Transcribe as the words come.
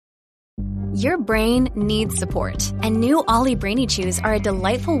Your brain needs support, and new Ollie Brainy Chews are a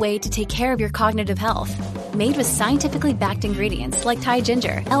delightful way to take care of your cognitive health. Made with scientifically backed ingredients like Thai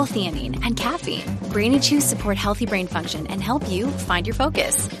ginger, L-theanine, and caffeine, Brainy Chews support healthy brain function and help you find your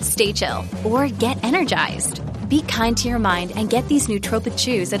focus, stay chill, or get energized. Be kind to your mind and get these nootropic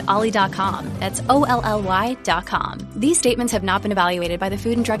chews at ollie.com. That's OLLY.com. These statements have not been evaluated by the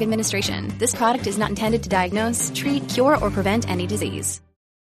Food and Drug Administration. This product is not intended to diagnose, treat, cure, or prevent any disease.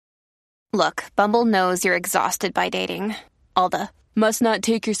 Look, Bumble knows you're exhausted by dating. All the, must not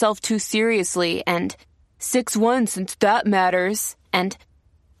take yourself too seriously, and 6'1" since that matters, and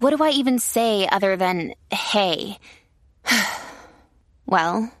what do I even say other than, hey?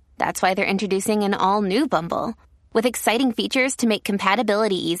 Well, that's why they're introducing an all-new Bumble, with exciting features to make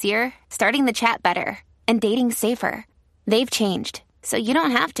compatibility easier, starting the chat better, and dating safer. They've changed, so you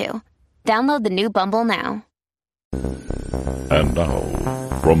don't have to. Download the new Bumble now. And now,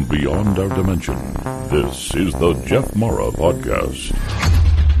 from beyond our dimension, this is the Jeff Mara Podcast.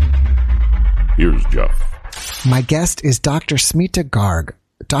 Here's Jeff. My guest is Dr. Smita Garg.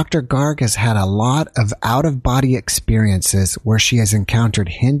 Dr. Garg has had a lot of out-of-body experiences where she has encountered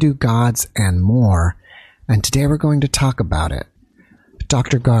Hindu gods and more, and today we're going to talk about it.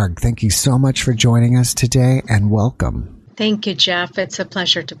 Dr. Garg, thank you so much for joining us today, and welcome. Thank you, Jeff. It's a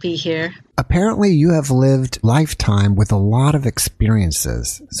pleasure to be here. Apparently, you have lived lifetime with a lot of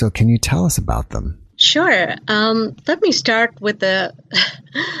experiences, so can you tell us about them? Sure. Let me start with the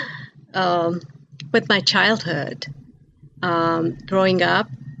with my childhood. Growing up,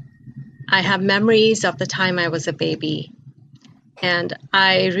 I have memories of the time I was a baby. And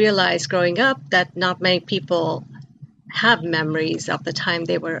I realized growing up that not many people have memories of the time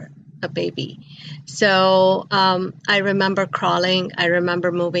they were a baby. So I remember crawling, I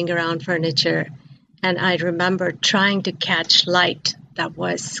remember moving around furniture, and I remember trying to catch light that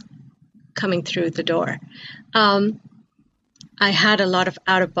was coming through the door. I had a lot of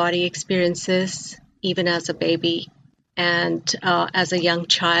out-of-body experiences, even as a baby. And as a young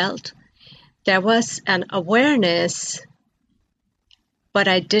child, there was an awareness, but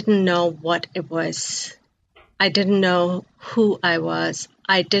I didn't know what it was. I didn't know who I was.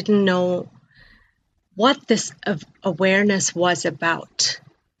 I didn't know what this awareness was about.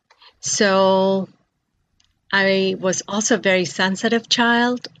 So I was also a very sensitive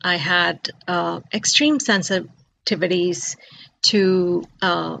child. I had extreme sensitivities to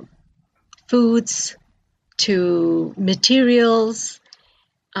foods, to materials,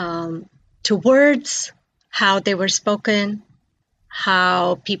 to words, how they were spoken,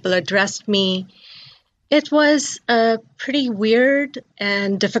 how people addressed me. It was a pretty weird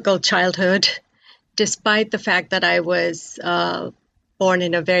and difficult childhood, despite the fact that I was born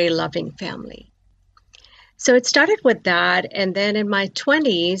in a very loving family. So it started with that, and then in my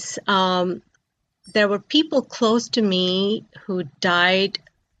 20s, there were people close to me who died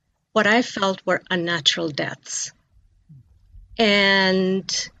what I felt were unnatural deaths.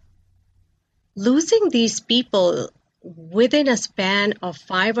 And losing these people within a span of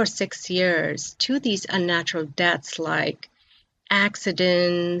 5 or 6 years to these unnatural deaths, like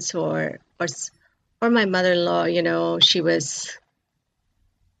accidents or my mother-in-law, you know, she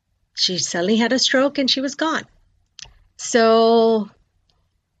suddenly had a stroke and she was gone. So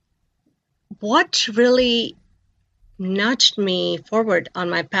what really nudged me forward on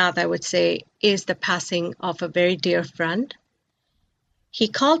my path, I would say, is the passing of a very dear friend. He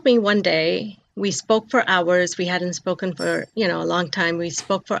called me one day. We spoke for hours. We hadn't spoken for, a long time. We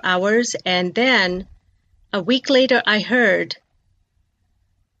spoke for hours. And then a week later, I heard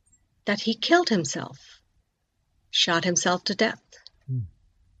that he killed himself, shot himself to death.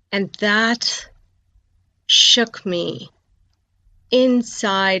 And that shook me.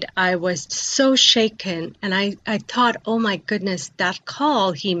 Inside, I was so shaken, and I thought, oh my goodness, that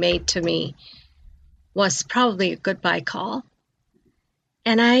call he made to me was probably a goodbye call.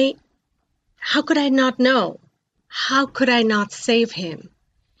 And how could I not know? How could I not save him?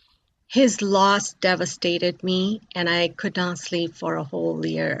 His loss devastated me, and I could not sleep for a whole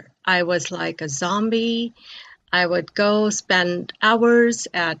year. I was like a zombie. I would go spend hours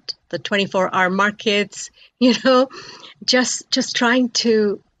at the 24-hour markets, just trying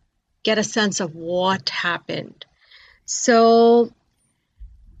to get a sense of what happened. So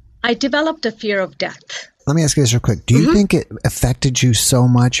I developed a fear of death. Let me ask you this real quick. Do you think it affected you so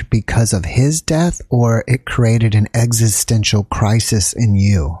much because of his death, or it created an existential crisis in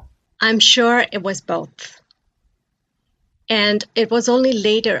you? I'm sure it was both. And it was only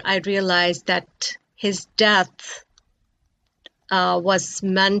later I realized that his death was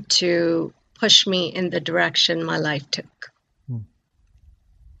meant to push me in the direction my life took.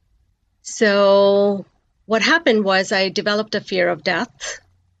 So what happened was I developed a fear of death.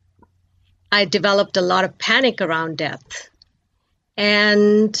 I developed a lot of panic around death.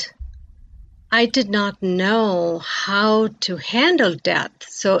 And I did not know how to handle death.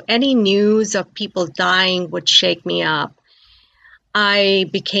 So any news of people dying would shake me up. I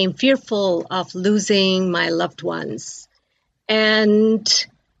became fearful of losing my loved ones. And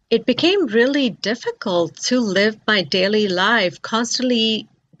it became really difficult to live my daily life, constantly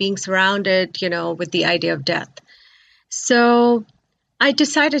being surrounded, with the idea of death. So I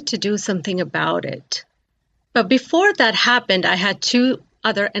decided to do something about it. But before that happened, I had two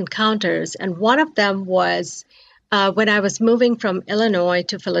other encounters. And one of them was when I was moving from Illinois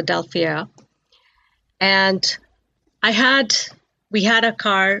to Philadelphia. And we had a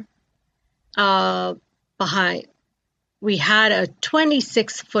car behind. We had a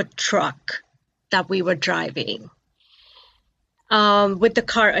 26-foot truck that we were driving with the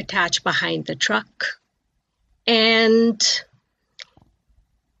car attached behind the truck. And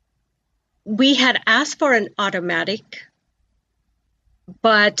we had asked for an automatic,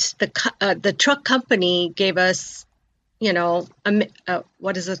 but the truck company gave us,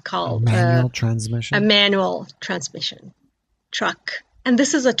 what is it called? Manual transmission? A manual transmission truck. And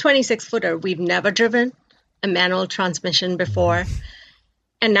this is a 26-footer. We've never driven a manual transmission before.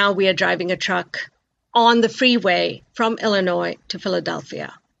 And now we are driving a truck on the freeway from Illinois to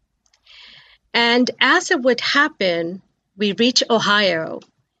Philadelphia. And as it would happen, we reach Ohio,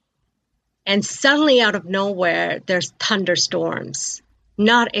 and suddenly out of nowhere, there's thunderstorms,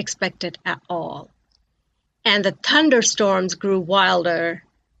 not expected at all. And the thunderstorms grew wilder,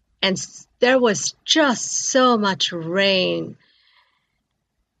 and there was just so much rain.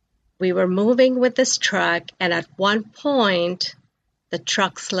 We were moving with this truck, and at one point, the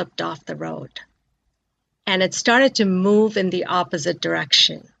truck slipped off the road. And it started to move in the opposite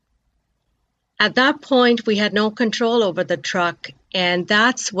direction. At that point, we had no control over the truck, and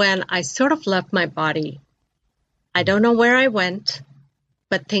that's when I sort of left my body. I don't know where I went,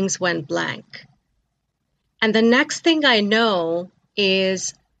 but things went blank. And the next thing I know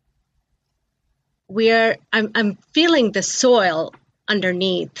is I'm feeling the soil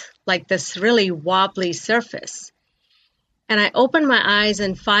underneath, like this really wobbly surface. And I open my eyes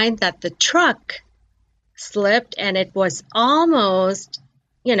and find that the truck slipped, and it was almost,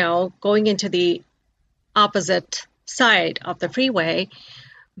 going into the opposite side of the freeway.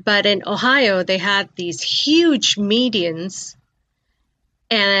 But in Ohio, they had these huge medians,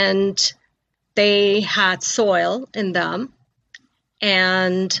 and they had soil in them.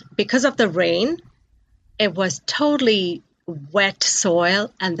 And because of the rain, it was totally wet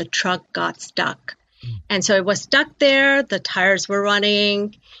soil, and the truck got stuck. And so it was stuck there. The tires were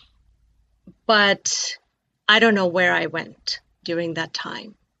running, but I don't know where I went during that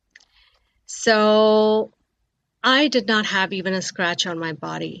time. So I did not have even a scratch on my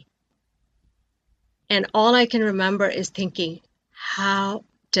body. And all I can remember is thinking, how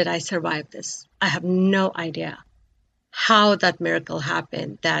did I survive this? I have no idea how that miracle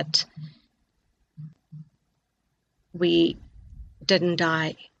happened, that we didn't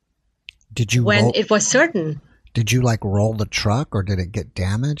die. Did you when it was certain? Did you roll the truck, or did it get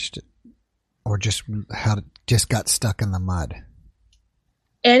damaged, or just got stuck in the mud?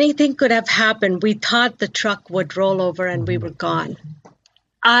 Anything could have happened. We thought the truck would roll over and we were gone.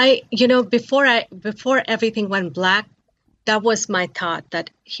 Before everything went black, that was my thought,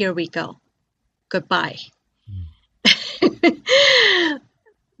 that here we go. Goodbye.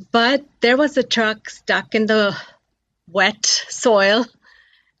 But there was a truck stuck in the wet soil.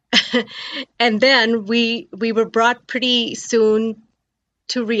 And then we were brought pretty soon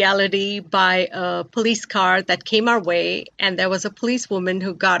to reality by a police car that came our way. And there was a policewoman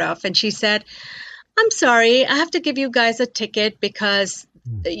who got off, and she said, "I'm sorry, I have to give you guys a ticket because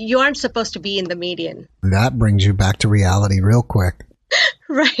you aren't supposed to be in the median." That brings you back to reality real quick.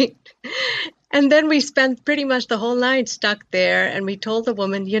 Right. And then we spent pretty much the whole night stuck there, and we told the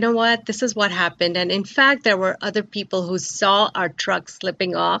woman, you know what, this is what happened. And in fact, there were other people who saw our truck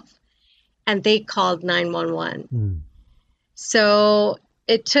slipping off, and they called 911. So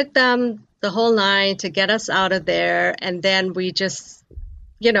it took them the whole night to get us out of there. And then we just,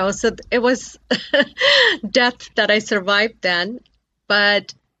 so it was death that I survived then.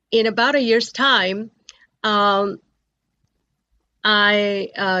 But in about a year's time, I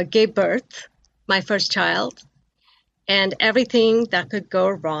gave birth, my first child, and everything that could go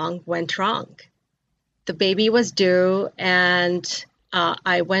wrong went wrong. The baby was due, and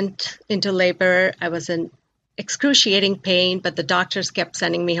I went into labor. I was in excruciating pain, but the doctors kept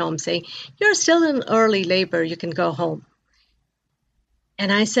sending me home saying, "You're still in early labor, you can go home."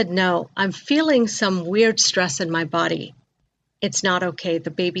 And I said, no, I'm feeling some weird stress in my body. It's not okay.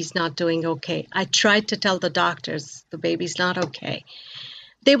 The baby's not doing okay. I tried to tell the doctors the baby's not okay.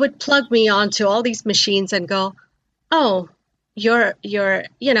 They would plug me onto all these machines and go, oh, your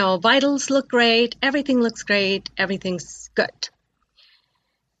vitals look great. Everything looks great. Everything's good.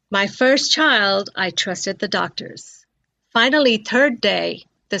 My first child, I trusted the doctors. Finally, third day,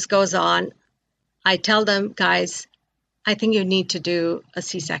 this goes on. I tell them, guys, I think you need to do a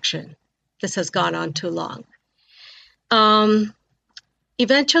C-section. This has gone on too long.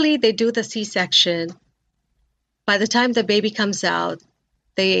 Eventually, they do the C-section. By the time the baby comes out,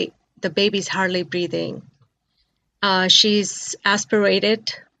 the baby's hardly breathing. She's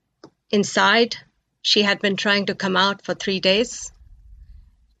aspirated inside. She had been trying to come out for 3 days.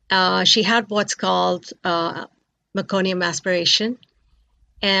 She had what's called meconium aspiration.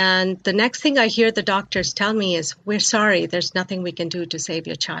 And the next thing I hear the doctors tell me is, we're sorry, there's nothing we can do to save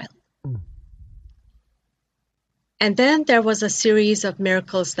your child. And then there was a series of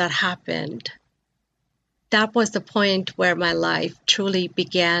miracles that happened. That was the point where my life truly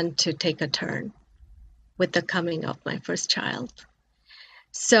began to take a turn with the coming of my first child.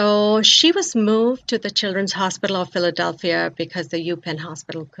 So she was moved to the Children's Hospital of Philadelphia because the UPenn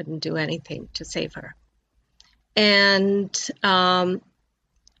Hospital couldn't do anything to save her. And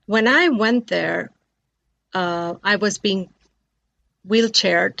when I went there, I was being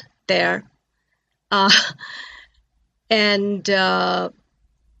wheelchaired there. And there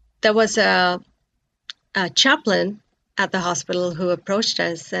was a chaplain at the hospital who approached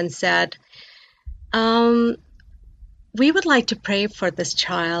us and said, we would like to pray for this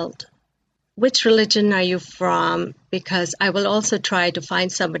child. Which religion are you from? Because I will also try to find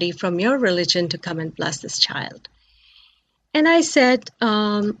somebody from your religion to come and bless this child. And I said,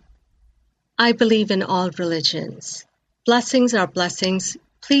 I believe in all religions. Blessings are blessings.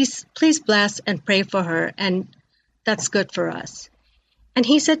 Please bless and pray for her, and that's good for us. And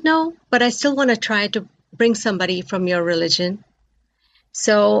he said, no, but I still want to try to bring somebody from your religion.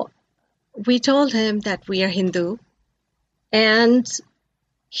 So we told him that we are Hindu. And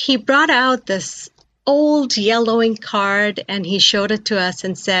he brought out this old yellowing card and he showed it to us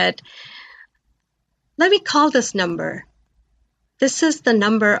and said, let me call this number. This is the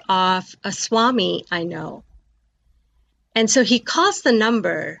number of a Swami I know. And so he calls the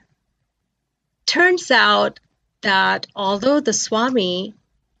number. Turns out that although the Swami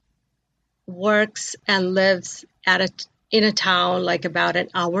works and lives in a town like about an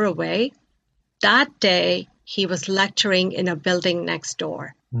hour away, that day he was lecturing in a building next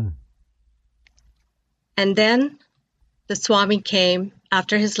door. And then the Swami came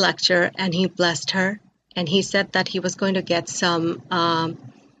after his lecture and he blessed her. And he said that he was going to get some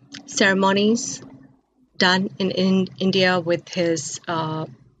ceremonies done in India with his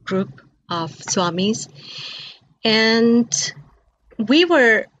group of Swamis. And we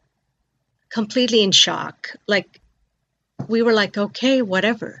were completely in shock. We were like, okay,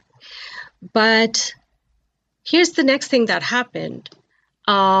 whatever. But here's the next thing that happened.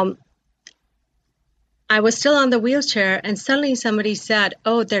 I was still on the wheelchair and suddenly somebody said,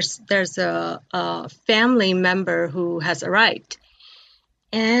 oh, there's a family member who has arrived.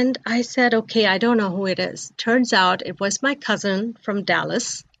 And I said, okay, I don't know who it is. Turns out it was my cousin from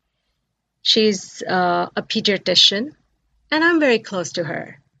Dallas. She's a pediatrician and I'm very close to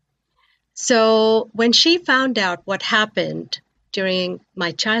her. So when she found out what happened during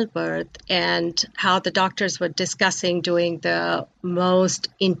my childbirth and how the doctors were discussing doing the most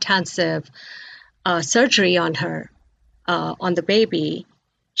intensive surgery on her, on the baby,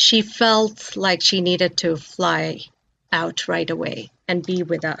 she felt like she needed to fly out right away and be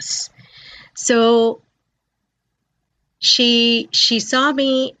with us. So she saw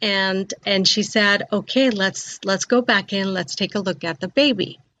me and she said, okay, let's go back in, let's take a look at the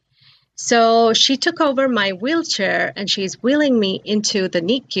baby. So she took over my wheelchair and she's wheeling me into the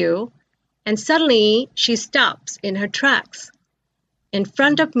NICU, and suddenly she stops in her tracks. In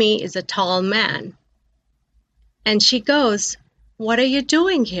front of me is a tall man. And she goes, what are you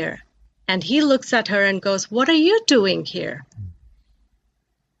doing here? And he looks at her and goes, what are you doing here?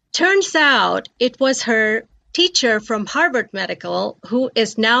 Turns out it was her teacher from Harvard Medical, who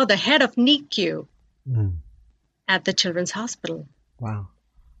is now the head of NICU at the Children's Hospital. Wow.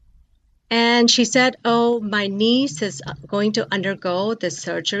 And she said, oh, my niece is going to undergo this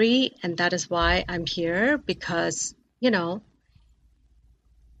surgery, and that is why I'm here, because,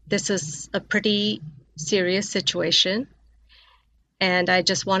 this is a pretty serious situation. And I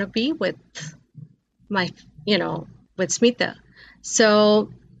just want to be with with Smita.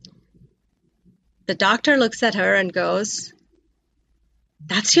 So the doctor looks at her and goes,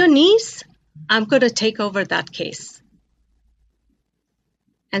 That's your niece? I'm going to take over that case.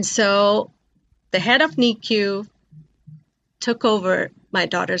 And so the head of NICU took over my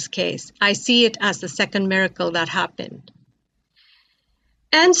daughter's case. I see it as the second miracle that happened.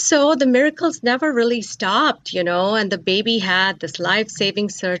 And so the miracles never really stopped, and the baby had this life-saving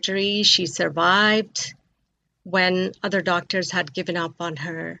surgery. She survived when other doctors had given up on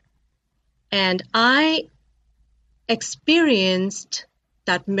her. And I experienced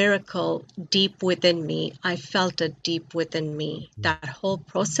that miracle deep within me. I felt it deep within me. That whole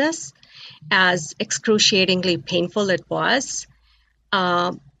process, as excruciatingly painful it was,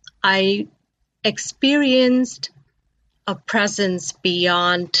 I experienced a presence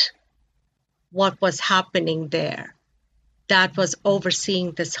beyond what was happening there that was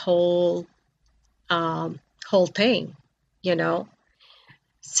overseeing this whole thing,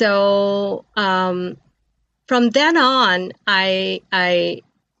 So from then on, I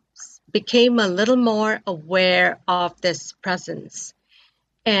became a little more aware of this presence,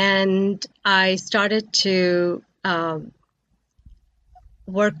 and I started to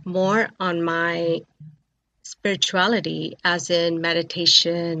work more on my spirituality, as in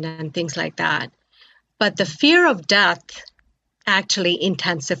meditation and things like that. But the fear of death actually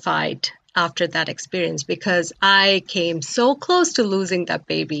intensified after that experience, because I came so close to losing that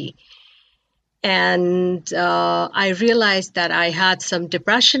baby. And I realized that I had some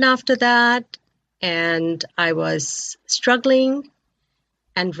depression after that, and I was struggling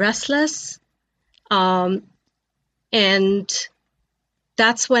and restless. And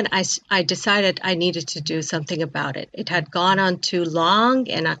that's when I decided I needed to do something about it. It had gone on too long,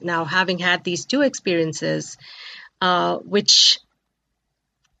 and now having had these two experiences, which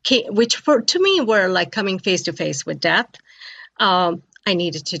to me were like coming face to face with death, I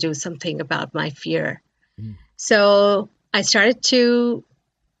needed to do something about my fear. So I started to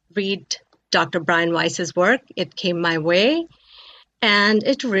read Dr. Brian Weiss's work. It came my way, and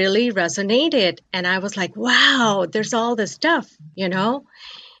it really resonated. And I was like, wow, there's all this stuff,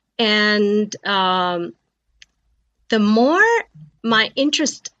 And the more my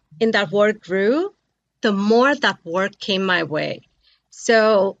interest in that work grew, the more that work came my way.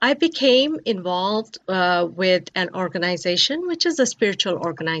 So I became involved with an organization, which is a spiritual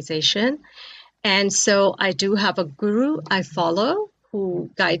organization. And so I do have a guru I follow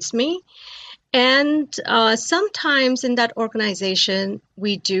who guides me. And sometimes in that organization,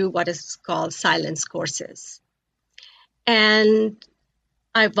 we do what is called silence courses. And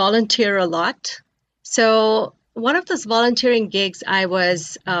I volunteer a lot. So one of those volunteering gigs, I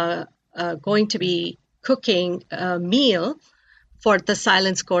was going to be cooking a meal for the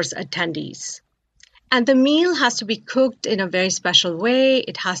silence course attendees. And the meal has to be cooked in a very special way.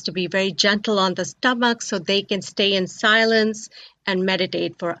 It has to be very gentle on the stomach so they can stay in silence and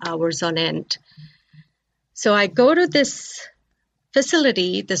meditate for hours on end. So I go to this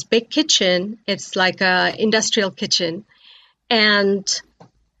facility, this big kitchen. It's like an industrial kitchen. And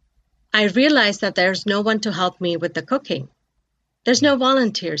I realized that there's no one to help me with the cooking. There's no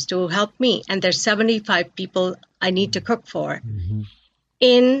volunteers to help me. And there's 75 people I need to cook for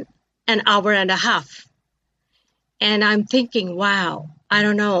in an hour and a half. And I'm thinking, wow, I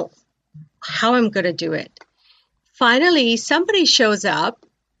don't know how I'm going to do it. Finally, somebody shows up,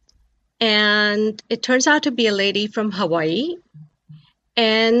 and it turns out to be a lady from Hawaii.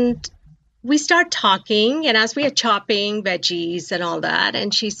 And we start talking, and as we are chopping veggies and all that,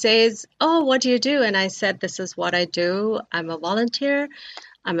 and she says, oh, what do you do? And I said, this is what I do. I'm a volunteer.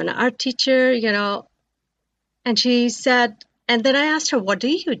 I'm an art teacher, And she said, and then I asked her, what do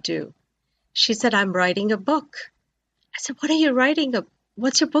you do? She said, I'm writing a book. I said, what are you writing?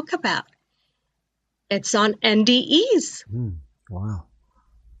 What's your book about? It's on NDEs. Wow.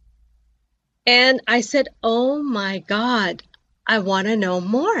 And I said, oh my God, I want to know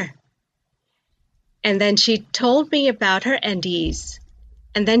more. And then she told me about her NDEs.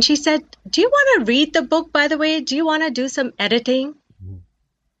 And then she said, do you want to read the book, by the way? Do you want to do some editing?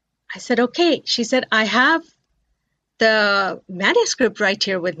 I said, okay. She said, I have the manuscript right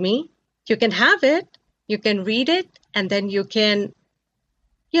here with me. You can have it. You can read it. And then you can,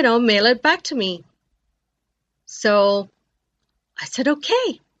 mail it back to me. So I said,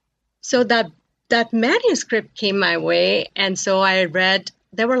 okay. So that manuscript came my way. And so I read,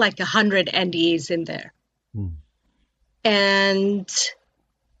 there were like 100 NDEs in there. And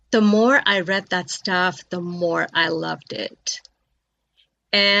the more I read that stuff, the more I loved it.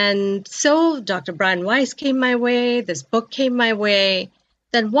 And so Dr. Brian Weiss came my way. This book came my way.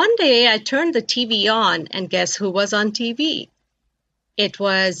 Then one day I turned the TV on, and guess who was on TV? It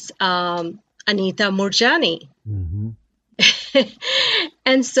was Anita Moorjani.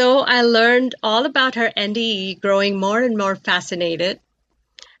 And so I learned all about her NDE, growing more and more fascinated.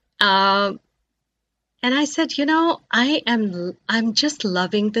 And I said, I'm just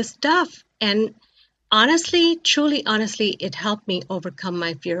loving this stuff. And honestly, truly, honestly, it helped me overcome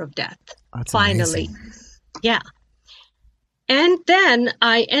my fear of death. That's finally. amazing. Yeah. And then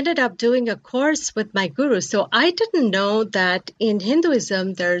I ended up doing a course with my guru. So I didn't know that in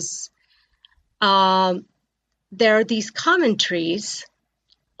Hinduism, there are these commentaries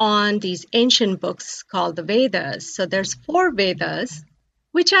on these ancient books called the Vedas. So there's 4 Vedas,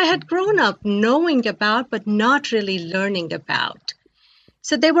 which I had grown up knowing about, but not really learning about.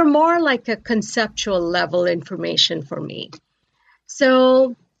 So they were more like a conceptual level information for me.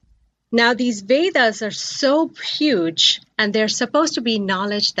 So now these Vedas are so huge, and they're supposed to be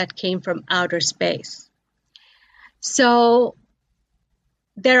knowledge that came from outer space. So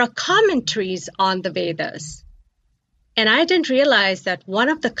there are commentaries on the Vedas. And I didn't realize that one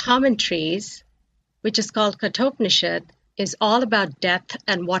of the commentaries, which is called Kathopanishad, is all about death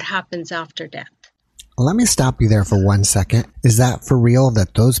and what happens after death. Let me stop you there for 1 second. Is that for real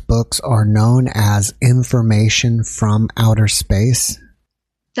that those books are known as information from outer space?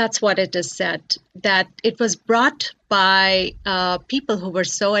 That's what it is said, that it was brought by people who were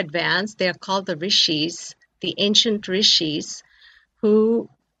so advanced. They are called the rishis, the ancient rishis, who,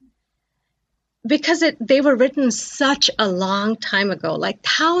 because they were written such a long time ago, like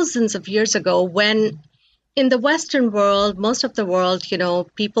thousands of years ago, when in the Western world, most of the world,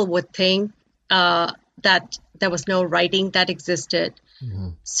 people would think that there was no writing that existed. Mm-hmm.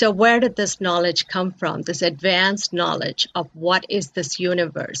 So where did this knowledge come from? This advanced knowledge of what is this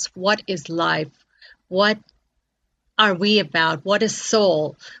universe? What is life? What are we about? What is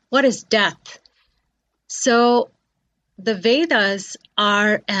soul? What is death? So the Vedas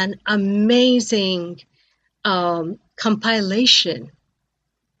are an amazing compilation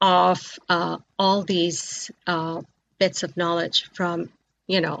of all these bits of knowledge from,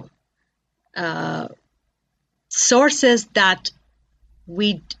 sources that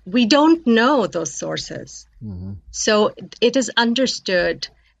we don't know those sources. Mm-hmm. So it is understood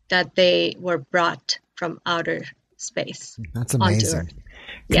that they were brought from outer space. That's amazing.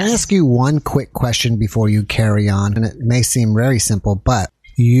 Yes. Can I ask you one quick question before you carry on? And it may seem very simple, but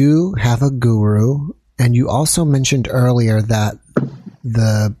you have a guru, and you also mentioned earlier that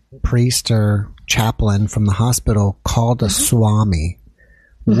the priest or chaplain from the hospital called a swami.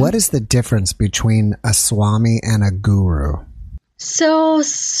 Mm-hmm. What is the difference between a swami and a guru? So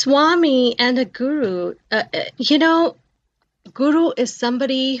swami and a guru, guru is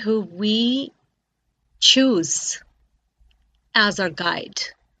somebody who we choose as our guide.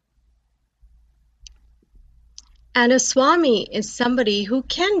 And a swami is somebody who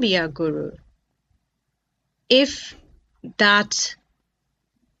can be our guru if that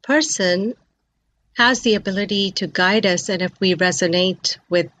person has the ability to guide us, and if we resonate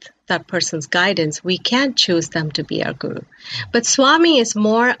with that person's guidance, we can choose them to be our guru. But swami is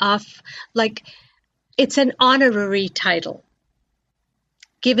more of it's an honorary title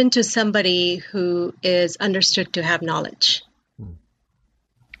given to somebody who is understood to have knowledge.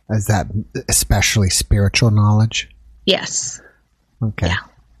 Is that especially spiritual knowledge? Yes. Okay. Yeah.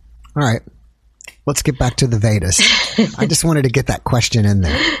 All right. Let's get back to the Vedas. I just wanted to get that question in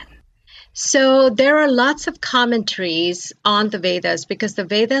there. So there are lots of commentaries on the Vedas because the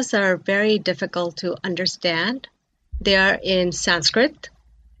Vedas are very difficult to understand. They are in Sanskrit,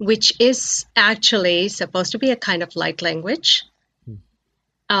 which is actually supposed to be a kind of light language.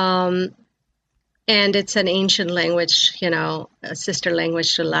 And it's an ancient language, a sister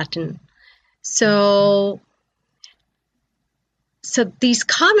language to Latin. So these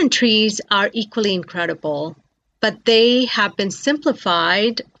commentaries are equally incredible, but they have been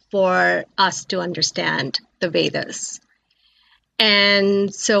simplified for us to understand the Vedas.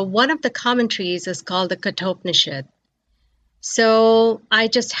 And so one of the commentaries is called the Kathopanishad. So I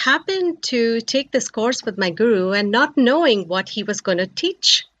just happened to take this course with my guru and not knowing what he was going to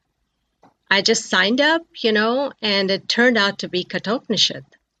teach. I just signed up, and it turned out to be Kathopanishad,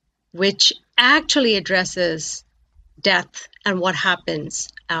 which actually addresses death and what happens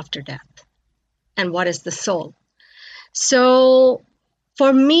after death and what is the soul. So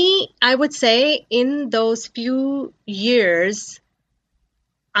for me, I would say in those few years,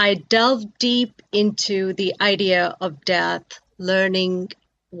 I delved deep into the idea of death, learning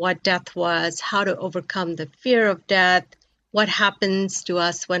what death was, how to overcome the fear of death, what happens to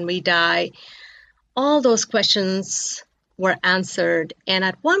us when we die. All those questions were answered. And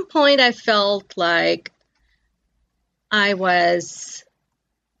at one point, I felt like I was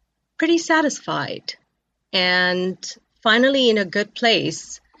pretty satisfied and finally in a good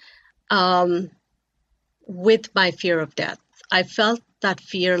place with my fear of death. I felt that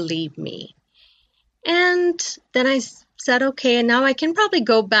fear leave me. And then I said, okay, now I can probably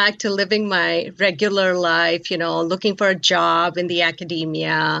go back to living my regular life, looking for a job in the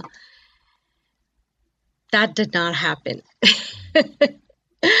academia. That did not happen.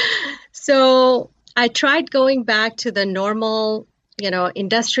 So I tried going back to the normal,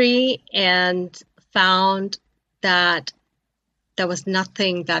 industry and found that there was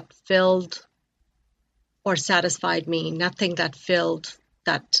nothing that filled or satisfied me, nothing that filled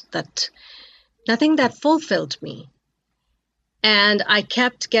nothing that fulfilled me. And I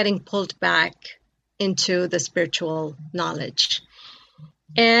kept getting pulled back into the spiritual knowledge.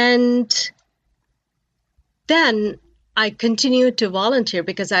 And then I continued to volunteer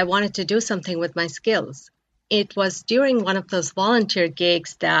because I wanted to do something with my skills. It was during one of those volunteer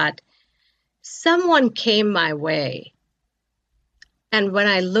gigs that someone came my way. And when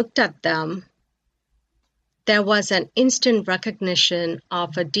I looked at them, there was an instant recognition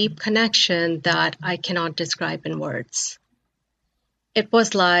of a deep connection that I cannot describe in words. It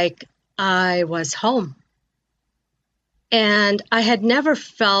was like I was home. And I had never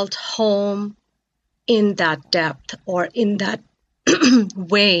felt home in that depth or in that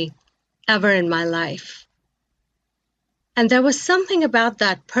way ever in my life. And there was something about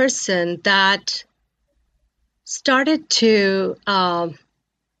that person that started to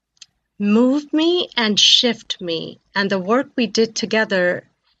move me and shift me. And the work we did together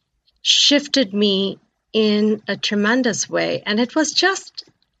shifted me in a tremendous way. And it was just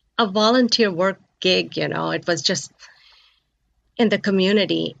a volunteer work gig, it was just in the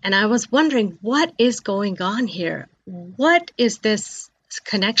community. And I was wondering, what is going on here? What is this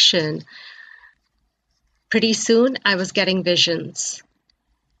connection? Pretty soon I was getting visions.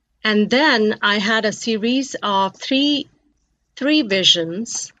 And then I had a series of three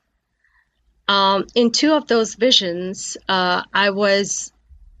visions. In two of those visions, I was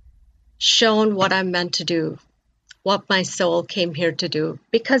shown what I'm meant to do, what my soul came here to do,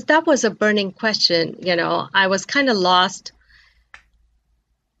 because that was a burning question. I was kind of lost.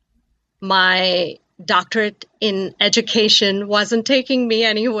 My doctorate in education wasn't taking me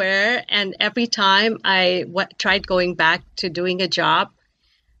anywhere. And every time I tried going back to doing a job,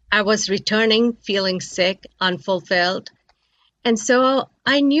 I was returning feeling sick, unfulfilled. And so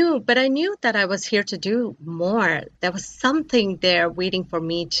I knew that I was here to do more. There was something there waiting for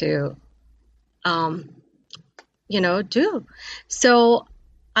me to, do. So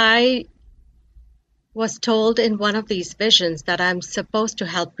I was told in one of these visions that I'm supposed to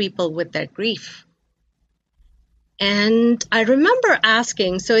help people with their grief. And I remember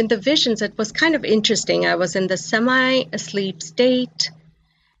asking, so in the visions, it was kind of interesting. I was in the semi-asleep state,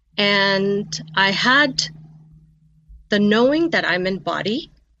 and I had the knowing that I'm in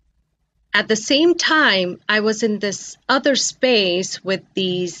body. At the same time, I was in this other space with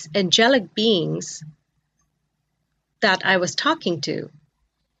these angelic beings that I was talking to.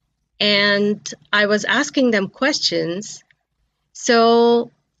 And I was asking them questions.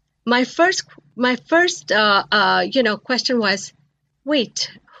 So my first question was,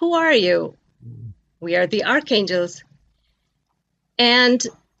 wait, who are you? We are the archangels. And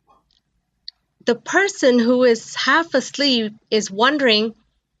the person who is half asleep is wondering,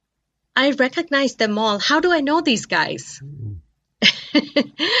 I recognize them all. How do I know these guys?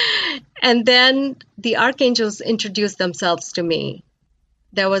 And then the archangels introduced themselves to me.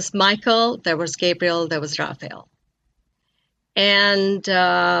 There was Michael, there was Gabriel, there was Raphael. And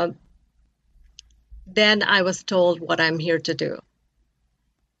then I was told what I'm here to do.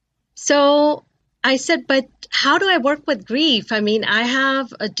 So I said, but how do I work with grief? I mean, I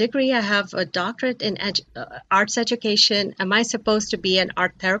have a degree, I have a doctorate in arts education. Am I supposed to be an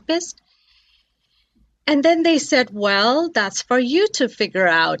art therapist? And then they said, well, that's for you to figure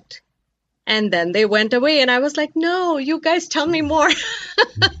out. And then they went away, and I was like, no, you guys tell me more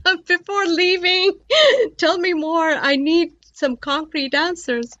before leaving. Tell me more. I need some concrete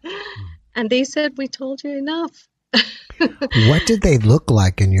answers. And they said, we told you enough. What did they look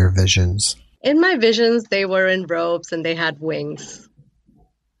like in your visions? In my visions, they were in robes and they had wings.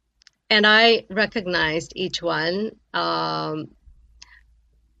 And I recognized each one. And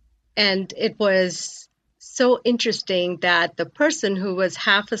it was so interesting that the person who was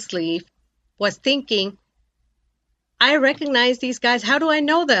half asleep was thinking, I recognize these guys. How do I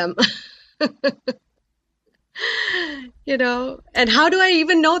know them? And how do I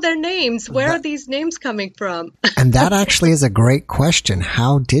even know their names? Where are these names coming from? And that actually is a great question.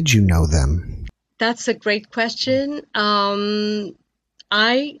 How did you know them? That's a great question. I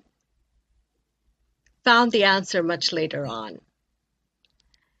found the answer much later on.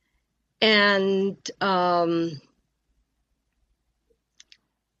 And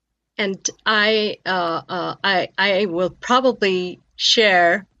I will probably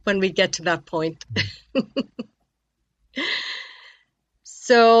share when we get to that point.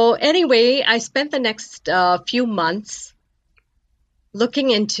 So anyway, I spent the next few months looking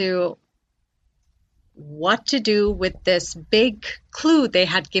into what to do with this big clue they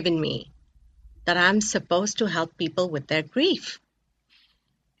had given me, that I'm supposed to help people with their grief.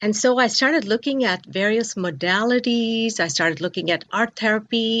 And so I started looking at various modalities. I started looking at art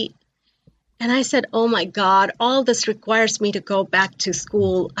therapy. And I said, oh my God, all this requires me to go back to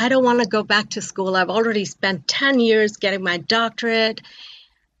school. I don't want to go back to school. I've already spent 10 years getting my doctorate.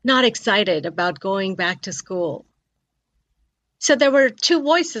 Not excited about going back to school. So there were two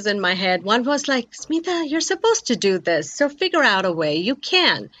voices in my head. One was like, Smita, you're supposed to do this, so figure out a way. You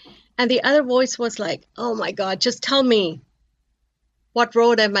can. And the other voice was like, oh my God, just tell me, what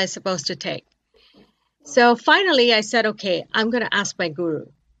road am I supposed to take? So finally I said, okay, I'm going to ask my guru.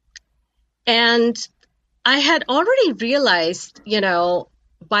 And I had already realized,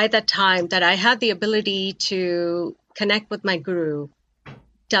 by that time that I had the ability to connect with my guru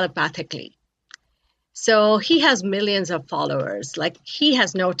telepathically. So he has millions of followers. Like, he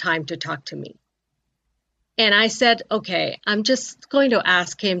has no time to talk to me. And I said, okay, I'm just going to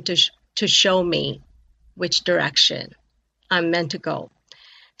ask him to show me which direction I'm meant to go.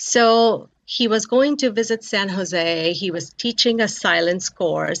 So he was going to visit San Jose. He was teaching a silence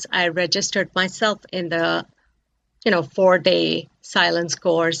course. I registered myself in the, 4-day silence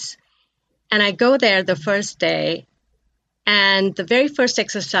course. And I go there the first day. And the very first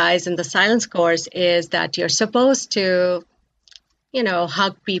exercise in the silence course is that you're supposed to,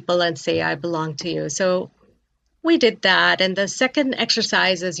 hug people and say, I belong to you. So we did that. And the second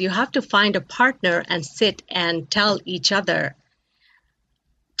exercise is you have to find a partner and sit and tell each other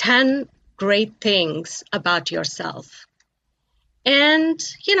 10 great things about yourself. And,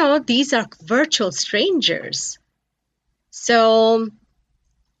 these are virtual strangers. So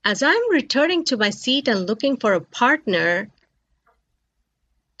as I'm returning to my seat and looking for a partner,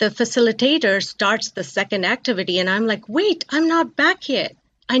 the facilitator starts the second activity, and I'm like, wait, I'm not back yet.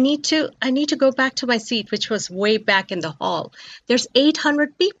 I need to go back to my seat, which was way back in the hall. There's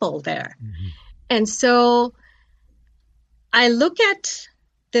 800 people there. Mm-hmm. And so I look at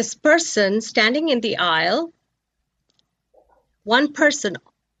this person standing in the aisle, one person,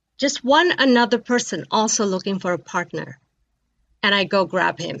 just one another person also looking for a partner. And I go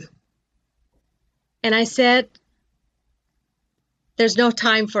grab him. And I said, there's no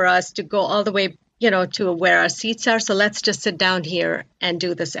time for us to go all the way, to where our seats are. So let's just sit down here and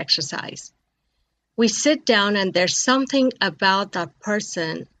do this exercise. We sit down, and there's something about that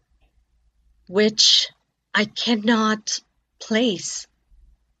person which I cannot place.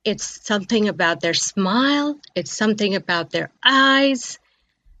 It's something about their smile. It's something about their eyes.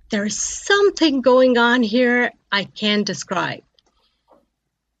 There is something going on here I can't describe.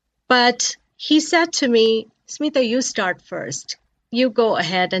 But he said to me, Smita, you start first. You go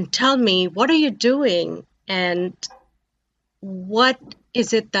ahead and tell me, what are you doing and what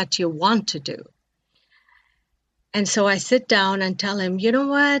is it that you want to do? And so I sit down and tell him, you know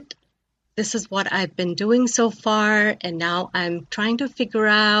what? This is what I've been doing so far. And now I'm trying to figure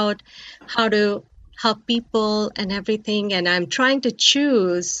out how to help people and everything. And I'm trying to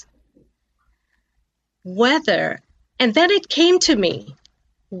choose whether, and then it came to me,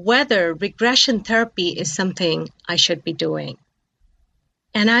 whether regression therapy is something I should be doing.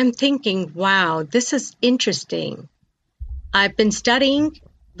 And I'm thinking, wow, this is interesting. I've been studying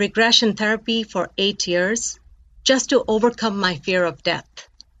regression therapy for 8 years just to overcome my fear of death.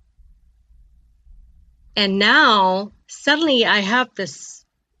 And now suddenly I have this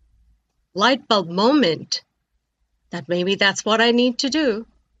light bulb moment that maybe that's what I need to do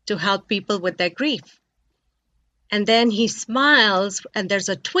to help people with their grief. And then he smiles, and there's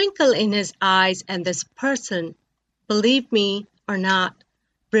a twinkle in his eyes, and this person, believe me or not,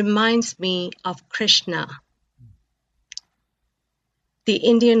 reminds me of Krishna, the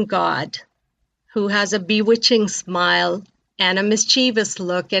Indian god who has a bewitching smile and a mischievous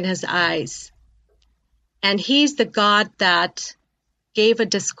look in his eyes. And he's the god that gave a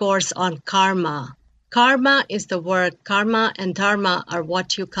discourse on karma. Karma is the word. Karma and dharma are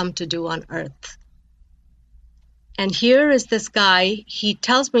what you come to do on earth. And here is this guy. He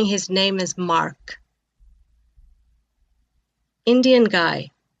tells me his name is Mark. Indian guy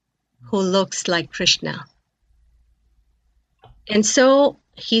who looks like Krishna. And so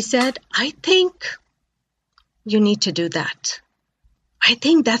he said, I think you need to do that. I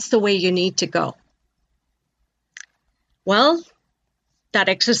think that's the way you need to go. Well, that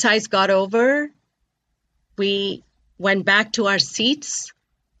exercise got over. We went back to our seats.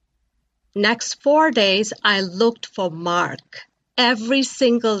 Next 4 days, I looked for Mark. Every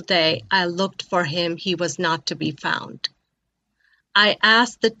single day, I looked for him. He was not to be found. I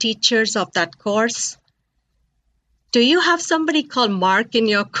asked the teachers of that course, do you have somebody called Mark in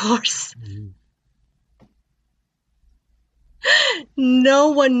your course?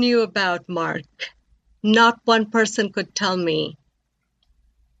 No one knew about Mark. Not one person could tell me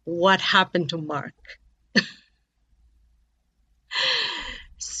what happened to Mark.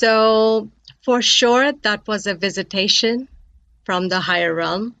 So for sure, that was a visitation from the higher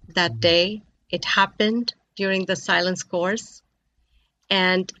realm that day. It happened during the silence course.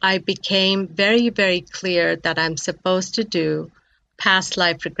 And I became very, very clear that I'm supposed to do past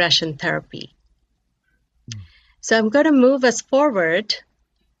life regression therapy. So I'm going to move us forward.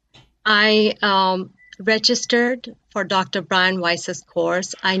 I registered for Dr. Brian Weiss's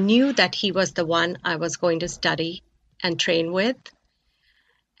course. I knew that he was the one I was going to study and train with.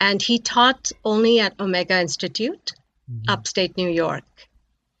 And he taught only at Omega Institute, upstate New York.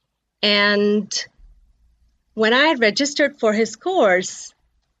 And when I registered for his course,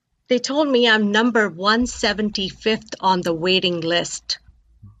 they told me I'm number 175th on the waiting list.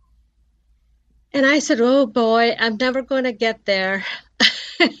 And I said, oh boy, I'm never going to get there.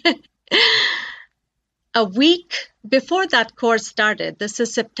 A week before that course started, this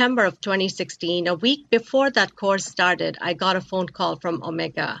is September of 2016, a week before that course started, I got a phone call from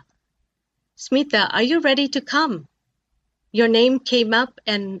Omega. Smita, are you ready to come? Your name came up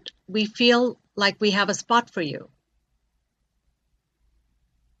and we feel like we have a spot for you.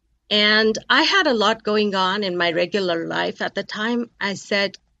 And I had a lot going on in my regular life. At the time, I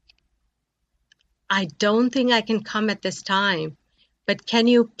said, I don't think I can come at this time, but can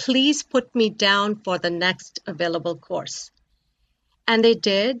you please put me down for the next available course? And they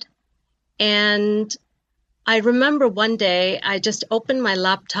did. And I remember one day I just opened my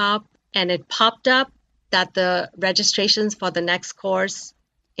laptop and it popped up that the registrations for the next course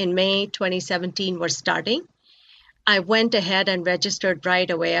in May 2017 were starting. I went ahead and registered right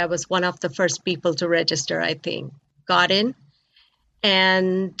away. I was one of the first people to register, I think. Got in.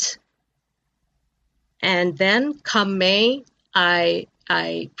 And then come May, I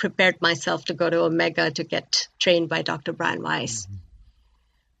prepared myself to go to Omega to get trained by Dr. Brian Weiss.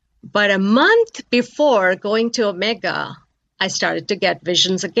 But a month before going to Omega, I started to get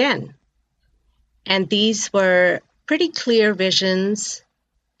visions again. And these were pretty clear visions.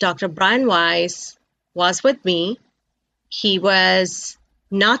 Dr. Brian Weiss was with me. He was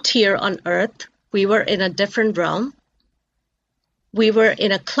not here on earth. We were in a different realm. We were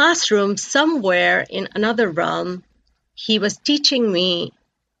in a classroom somewhere in another realm. He was teaching me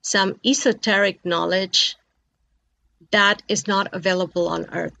some esoteric knowledge that is not available on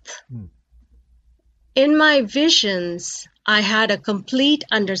earth. In my visions, I had a complete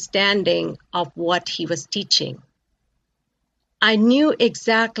understanding of what he was teaching. I knew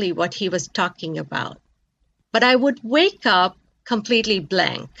exactly what he was talking about, but I would wake up completely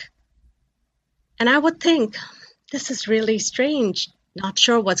blank. And I would think, this is really strange, not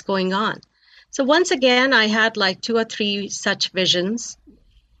sure what's going on. So once again, I had like 2 or 3 such visions.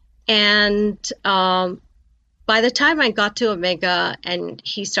 And by the time I got to Omega and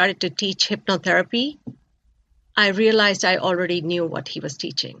he started to teach hypnotherapy, I realized I already knew what he was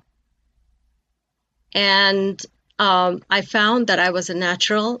teaching. And I found that I was a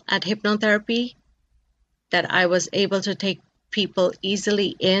natural at hypnotherapy, that I was able to take people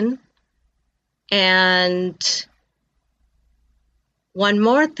easily in. And one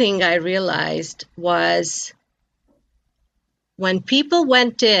more thing I realized was when people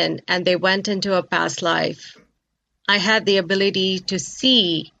went in and they went into a past life, I had the ability to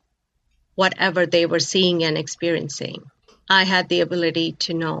see whatever they were seeing and experiencing. I had the ability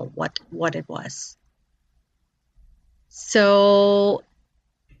to know what it was. So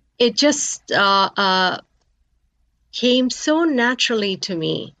it just came so naturally to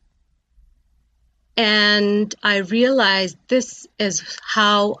me. And I realized this is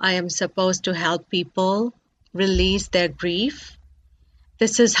how I am supposed to help people release their grief.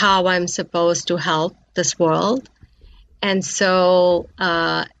 This is how I'm supposed to help this world. And so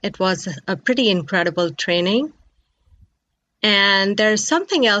it was a pretty incredible training. And there's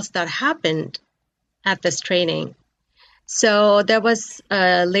something else that happened at this training. So there was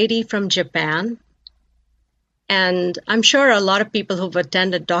a lady from Japan. And I'm sure a lot of people who've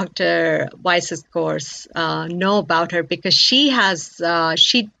attended Dr. Weiss's course know about her because she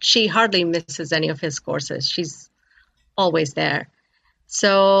hardly misses any of his courses. She's always there.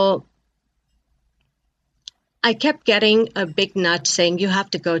 So I kept getting a big nudge saying, you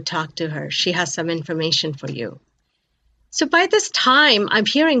have to go talk to her. She has some information for you. So by this time, I'm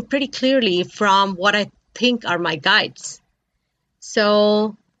hearing pretty clearly from what I think are my guides.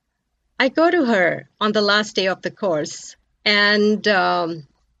 So I go to her on the last day of the course, and I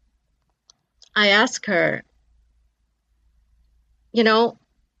ask her,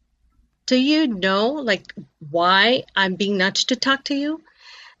 do you know, why I'm being nudged to talk to you?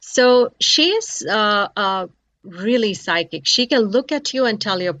 So she is really psychic. She can look at you and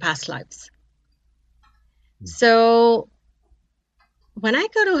tell your past lives. So when I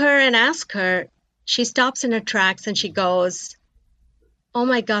go to her and ask her, she stops in her tracks and she goes, oh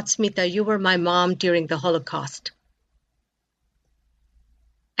my God, Smita, you were my mom during the Holocaust.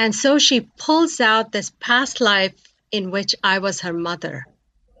 And so she pulls out this past life in which I was her mother.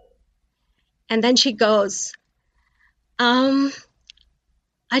 And then she goes, I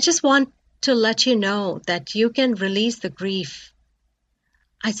just want to let you know that you can release the grief.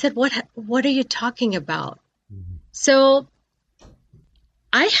 I said, what are you talking about? Mm-hmm. So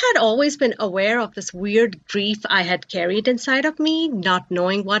I had always been aware of this weird grief I had carried inside of me, not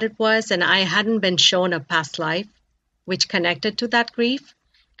knowing what it was, and I hadn't been shown a past life which connected to that grief.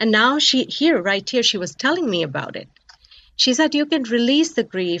 And now right here, she was telling me about it. She said, you can release the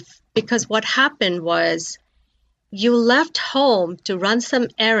grief because what happened was you left home to run some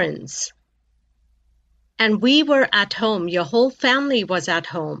errands. And we were at home. Your whole family was at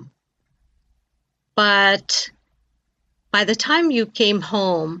home. But by the time you came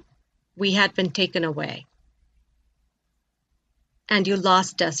home, we had been taken away. And you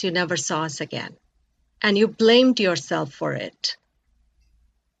lost us. You never saw us again. And you blamed yourself for it.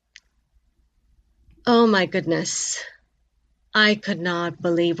 Oh my goodness. I could not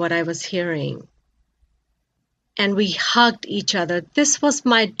believe what I was hearing. And we hugged each other. This was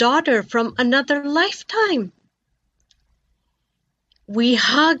my daughter from another lifetime. We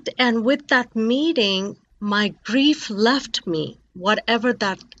hugged, and with that meeting, my grief left me. Whatever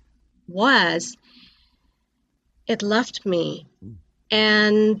that was, it left me.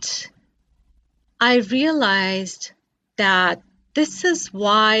 And I realized that this is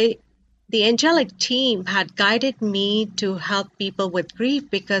why the angelic team had guided me to help people with grief,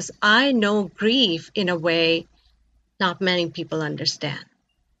 because I know grief in a way not many people understand.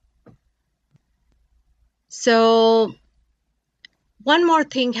 So one more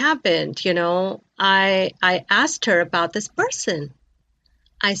thing happened, I asked her about this person.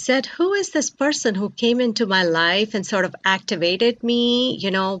 I said, who is this person who came into my life and sort of activated me,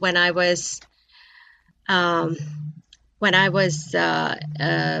 when I was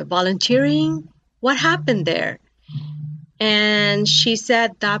volunteering? What happened there? And she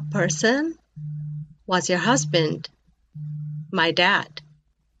said, that person was your husband, my dad.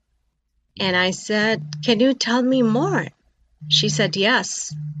 And I said, can you tell me more? She said,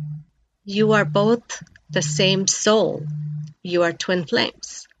 yes, you are both the same soul. You are twin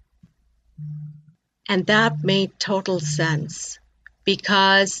flames. And that made total sense,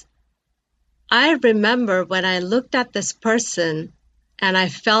 because I remember when I looked at this person and I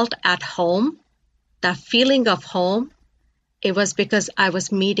felt at home, that feeling of home, it was because I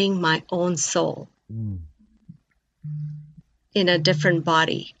was meeting my own soul in a different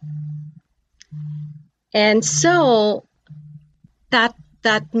body. And so that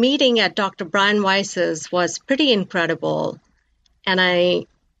meeting at Dr. Brian Weiss's was pretty incredible. And I,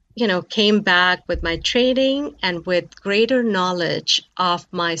 came back with my training and with greater knowledge of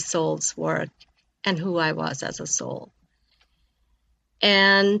my soul's work and who I was as a soul.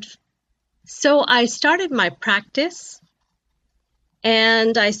 And so I started my practice,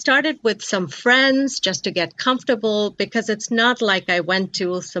 and I started with some friends just to get comfortable, because it's not like I went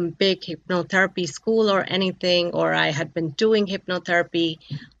to some big hypnotherapy school or anything, or I had been doing hypnotherapy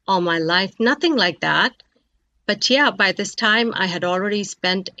all my life, nothing like that. But yeah, by this time I had already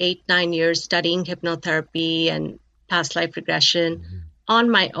spent 8-9 years studying hypnotherapy and past life regression on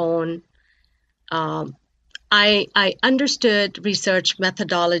my own. I understood research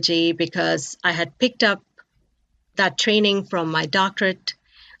methodology because I had picked up that training from my doctorate.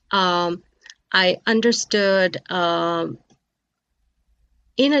 I understood in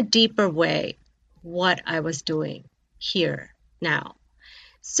a deeper way what I was doing here now.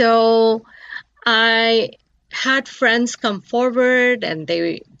 So I had friends come forward, and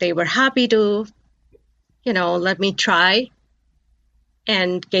they were happy to, let me try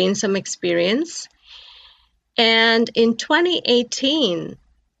and gain some experience. And in 2018,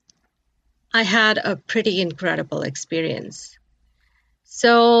 I had a pretty incredible experience.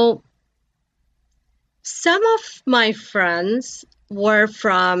 So some of my friends were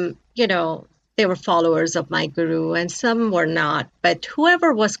from, they they were followers of my guru and some were not. But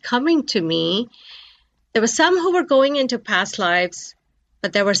whoever was coming to me, there were some who were going into past lives,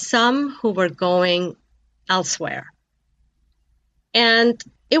 but there were some who were going elsewhere. And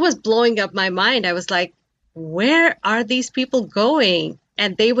it was blowing up my mind. I was like, where are these people going?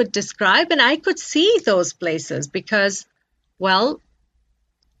 And they would describe, and I could see those places because, well,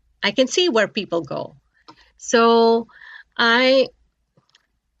 I can see where people go. So I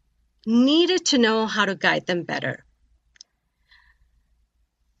needed to know how to guide them better.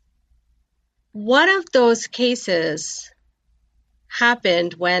 One of those cases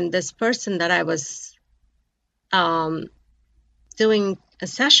happened when this person that I was doing a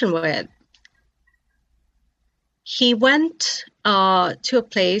session with, he went to a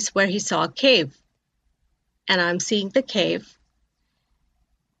place where he saw a cave. And I'm seeing the cave.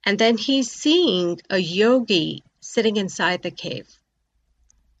 And then he's seeing a yogi sitting inside the cave.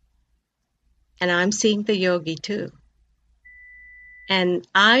 And I'm seeing the yogi too. And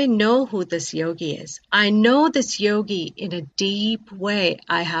I know who this yogi is. I know this yogi in a deep way.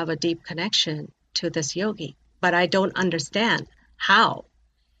 I have a deep connection to this yogi, but I don't understand how.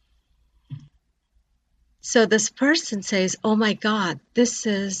 So this person says, oh my God, this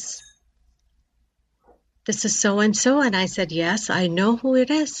is so-and-so. And I said, yes, I know who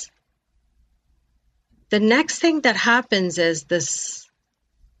it is. The next thing that happens is this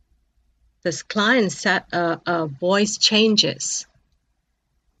client's voice changes.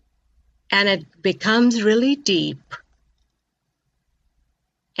 And it becomes really deep.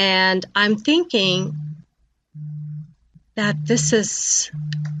 And I'm thinking that this is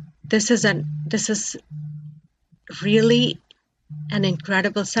really an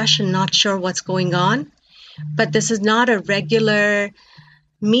incredible session. Not sure what's going on, but this is not a regular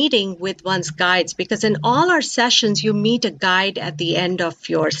meeting with one's guides, because in all our sessions, you meet a guide at the end of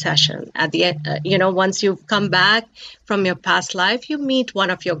your session. At the end, once you've come back from your past life, you meet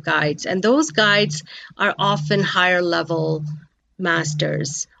one of your guides, and those guides are often higher level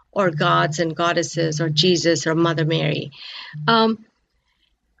masters or gods and goddesses or Jesus or Mother Mary.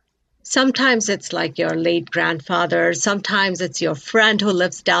 Sometimes it's like your late grandfather. Sometimes it's your friend who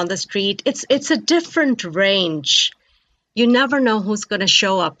lives down the street. It's a different range. You never know who's going to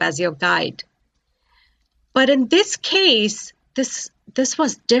show up as your guide. But in this case, this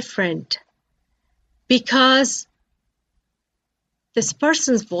was different because this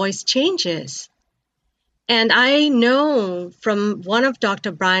person's voice changes. And I know from one of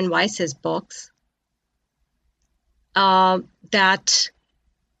Dr. Brian Weiss's books that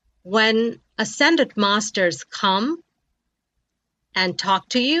when ascended masters come and talk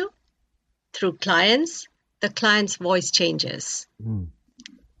to you through clients, the client's voice changes.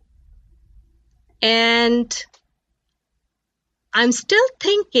 And I'm still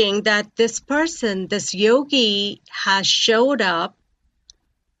thinking that this person, this yogi, has showed up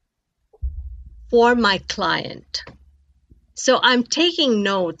for my client. So I'm taking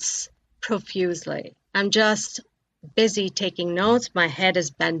notes profusely. I'm just busy taking notes. My head is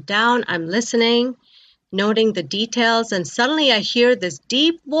bent down. I'm listening, noting the details. And suddenly I hear this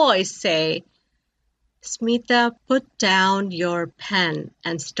deep voice say, Smita, put down your pen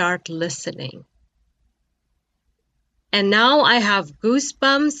and start listening. And now I have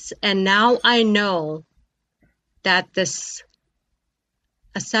goosebumps, and now I know that this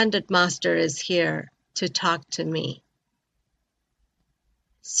ascended master is here to talk to me.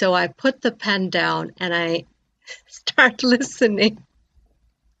 So I put the pen down and I start listening.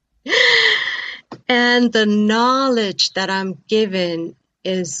 And the knowledge that I'm given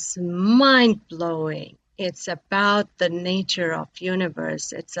is mind-blowing. It's about the nature of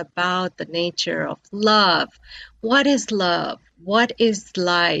universe. It's about the nature of love. What is love? What is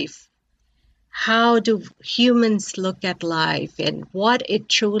life? How do humans look at life and what it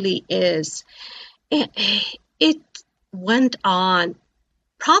truly is? It went on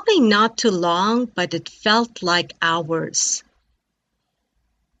probably not too long, but it felt like hours.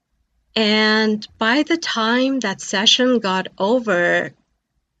 And by the time that session got over,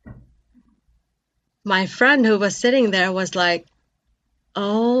 my friend who was sitting there was like,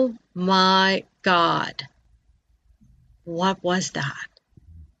 oh my God, what was that?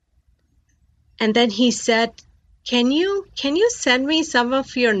 And then he said, can you send me some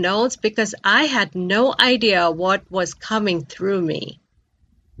of your notes? Because I had no idea what was coming through me.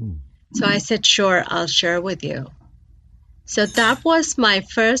 So I said, sure, I'll share with you. So that was my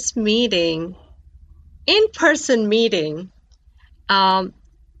first meeting, in-person meeting,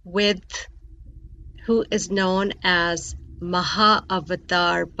 with who is known as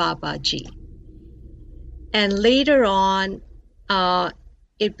Mahavatar Babaji. And later on,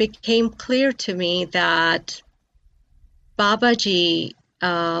 it became clear to me that Babaji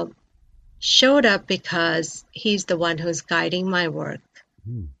showed up because he's the one who's guiding my work.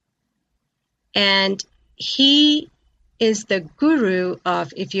 And he is the guru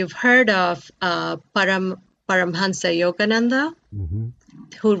of, if you've heard of Paramhansa Yogananda,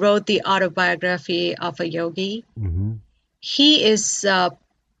 who wrote the autobiography of a yogi. He is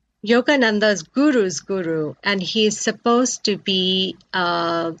Yogananda's guru's guru, and he's supposed to be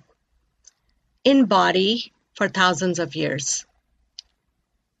in body for thousands of years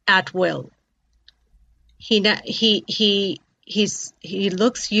at will. He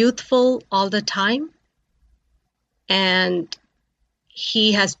looks youthful all the time, and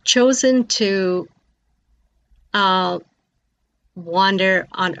he has chosen to wander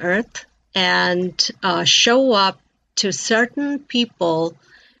on earth and show up to certain people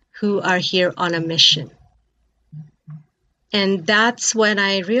who are here on a mission. And that's when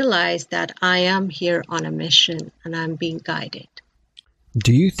I realized that I am here on a mission and I'm being guided.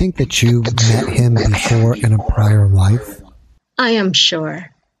 Do you think that you met him before in a prior life? I am sure.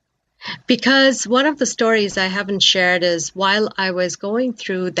 Because one of the stories I haven't shared is while I was going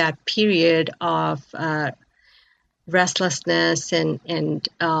through that period of restlessness and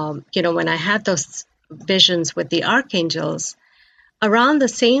when I had those visions with the archangels, around the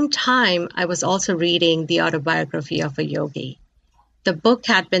same time, I was also reading the autobiography of a yogi. The book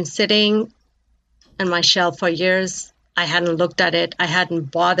had been sitting on my shelf for years. I hadn't looked at it. I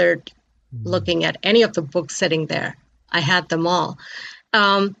hadn't bothered looking at any of the books sitting there. I had them all.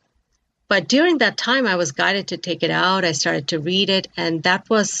 But during that time, I was guided to take it out. I started to read it. And that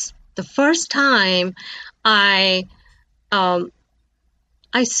was the first time I saw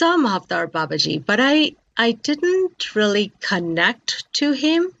Mahavdar Babaji, but I didn't really connect to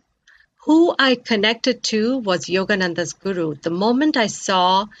him. Who I connected to was Yogananda's guru. The moment I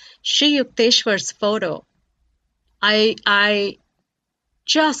saw Sri Yukteswar's photo, I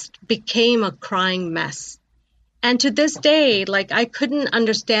just became a crying mess. And to this day, I couldn't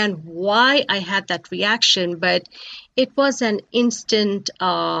understand why I had that reaction, but it was an instant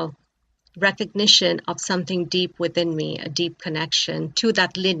recognition of something deep within me, a deep connection to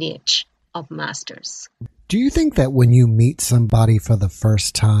that lineage of masters. Do you think that when you meet somebody for the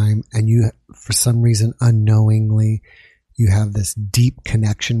first time and you, for some reason unknowingly, you have this deep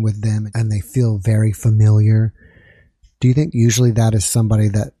connection with them and they feel very familiar, do you think usually that is somebody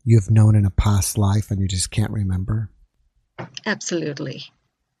that you've known in a past life and you just can't remember? Absolutely.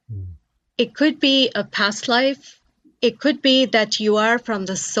 It could be a past life. It could be that you are from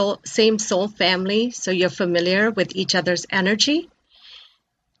the same soul family, so you're familiar with each other's energy.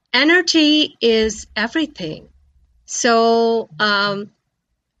 Energy is everything. So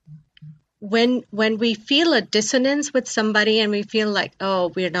when we feel a dissonance with somebody and we feel like,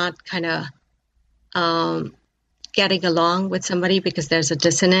 oh, we're not kind of getting along with somebody because there's a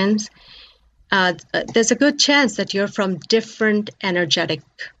dissonance, there's a good chance that you're from different energetic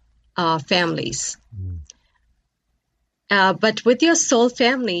families. But with your soul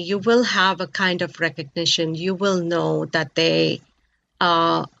family, you will have a kind of recognition. You will know that they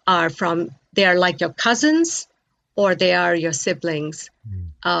are like your cousins or they are your siblings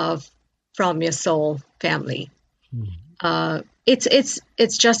from your soul family.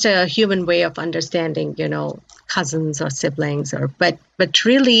 It's just a human way of understanding, cousins or siblings, but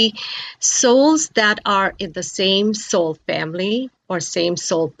really souls that are in the same soul family or same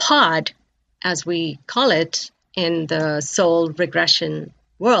soul pod, as we call it in the soul regression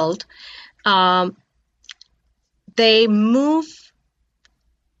world, they move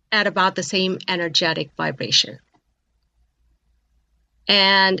at about the same energetic vibration.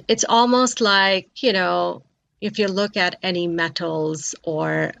 And it's almost like, if you look at any metals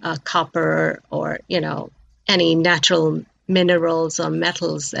or copper or, any natural minerals or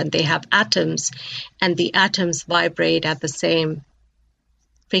metals, and they have atoms, and the atoms vibrate at the same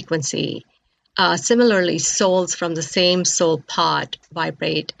frequency. Similarly, souls from the same soul pod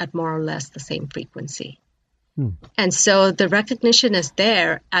vibrate at more or less the same frequency. And so the recognition is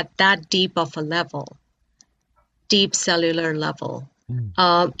there at that deep of a level, deep cellular level.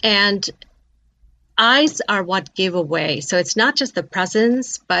 And eyes are what give away. So it's not just the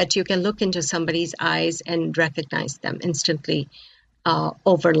presence, but you can look into somebody's eyes and recognize them instantly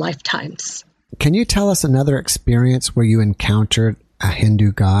over lifetimes. Can you tell us another experience where you encountered a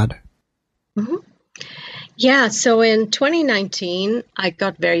Hindu god? Mm-hmm. Yeah, so in 2019, I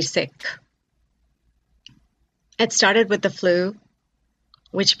got very sick. It started with the flu,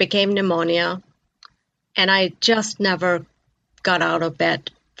 which became pneumonia, and I just never got out of bed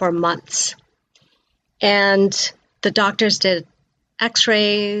for months. And the doctors did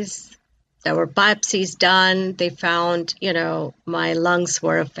x-rays, there were biopsies done. They found, my lungs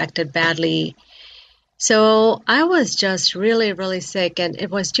were affected badly. So I was just really, really sick. And it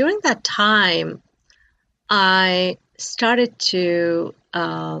was during that time I started to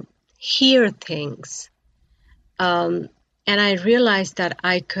hear things. And I realized that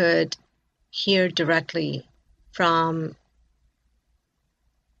I could hear directly from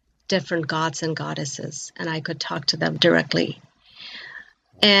different gods and goddesses, and I could talk to them directly.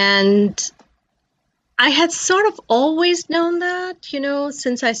 And I had sort of always known that,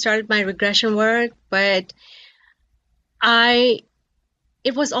 since I started my regression work, but it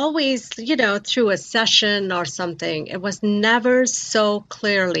was always, through a session or something. It was never so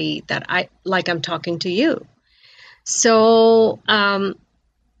clearly that I'm talking to you. So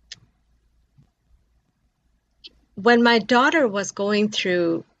when my daughter was going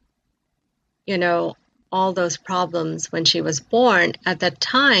through, all those problems when she was born, at that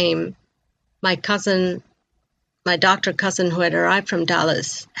time, my doctor cousin who had arrived from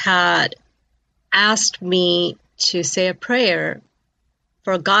Dallas had asked me to say a prayer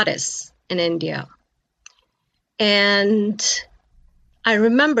for a goddess in India. And I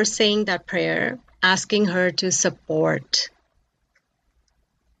remember saying that prayer, asking her for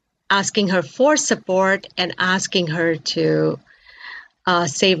support, and asking her to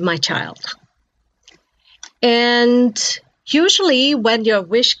save my child. And usually when your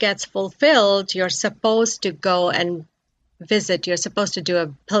wish gets fulfilled, you're supposed to go and visit. You're supposed to do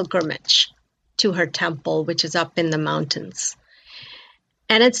a pilgrimage to her temple, which is up in the mountains.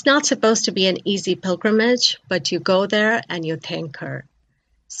 And it's not supposed to be an easy pilgrimage, but you go there and you thank her.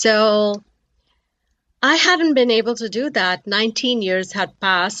 So I hadn't been able to do that. 19 years had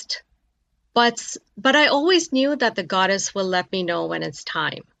passed, but I always knew that the goddess will let me know when it's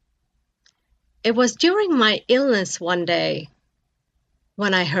time. It was during my illness one day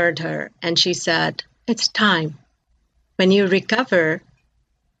when I heard her, and she said, "It's time. When you recover,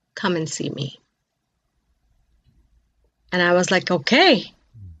 come and see me." And I was like, okay,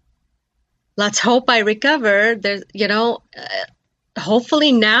 let's hope I recover. There's,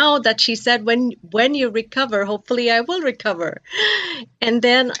 hopefully now that she said, when you recover, hopefully I will recover. And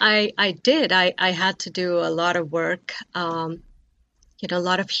then I did. I had to do a lot of work, a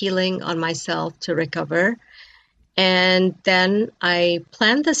lot of healing on myself to recover. And then I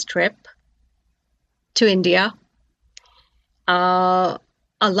planned this trip to India. A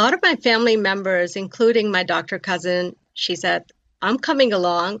lot of my family members, including my doctor cousin, she said, "I'm coming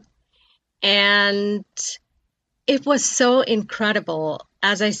along." And it was so incredible.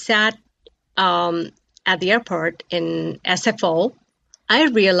 As I sat at the airport in SFO, I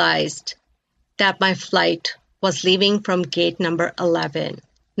realized that my flight was leaving from gate number 11.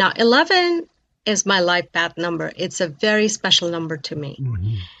 Now, 11 is my life path number. It's a very special number to me.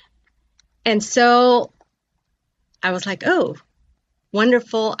 Mm-hmm. And so I was like, oh,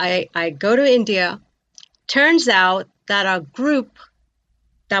 wonderful. I go to India. Turns out that our group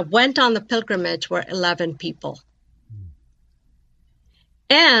that went on the pilgrimage were 11 people.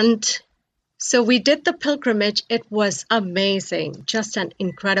 And so we did the pilgrimage. It was amazing, just an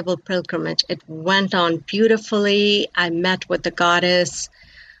incredible pilgrimage. It went on beautifully. I met with the goddess.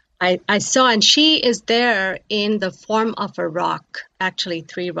 I saw, and she is there in the form of a rock, actually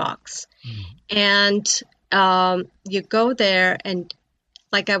 3 rocks. Mm. And you go there, and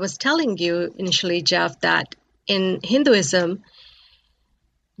like I was telling you initially, Jeff, that in Hinduism,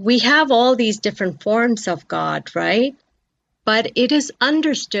 we have all these different forms of God, right? But it is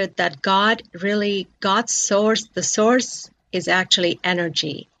understood that God's source, the source is actually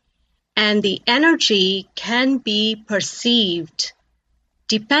energy. And the energy can be perceived,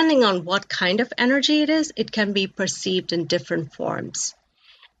 depending on what kind of energy it is, it can be perceived in different forms.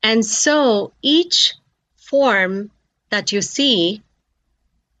 And so each form that you see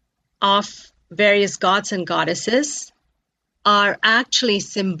of various gods and goddesses are actually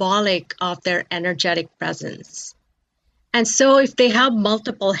symbolic of their energetic presence. And so if they have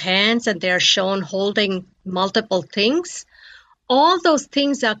multiple hands and they're shown holding multiple things, all those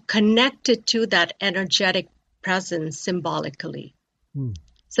things are connected to that energetic presence symbolically.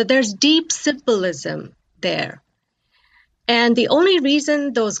 So there's deep symbolism there. And the only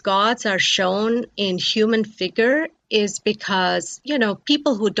reason those gods are shown in human figure is because,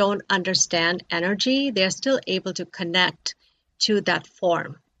 people who don't understand energy, they're still able to connect to that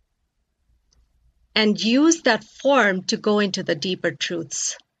form and use that form to go into the deeper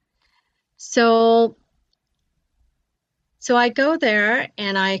truths. So I go there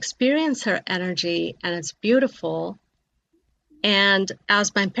and I experience her energy, and it's beautiful. And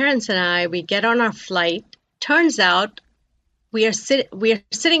as my parents and we get on our flight, turns out we are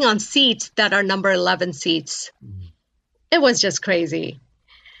sitting on seats that are number 11 seats. It was just crazy.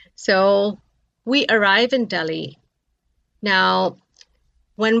 So we arrive in Delhi. Now,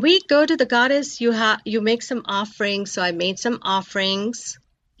 when we go to the goddess, you make some offerings. So I made some offerings,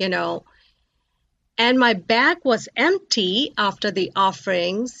 and my bag was empty after the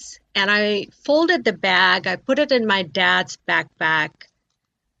offerings. And I folded the bag. I put it in my dad's backpack.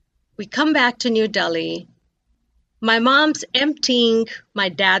 We come back to New Delhi. My mom's emptying my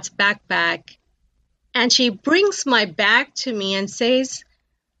dad's backpack. And she brings my bag to me and says,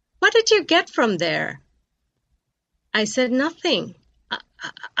 "What did you get from there?" I said, "Nothing.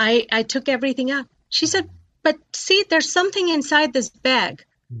 I took everything out." She said, "But see, there's something inside this bag."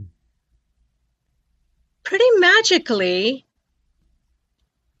 Pretty magically,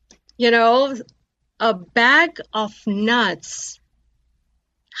 a bag of nuts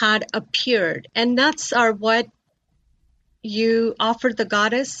had appeared. And nuts are what you offer the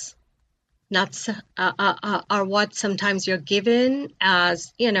goddess. Nuts are what sometimes you're given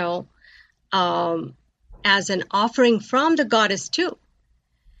as, as an offering from the goddess too.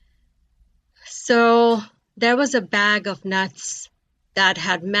 So there was a bag of nuts that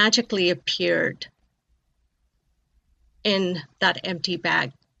had magically appeared in that empty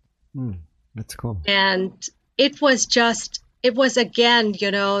bag. That's cool. And it was again,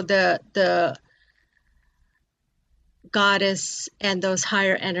 the goddess and those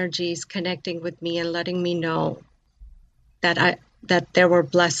higher energies connecting with me and letting me know that there were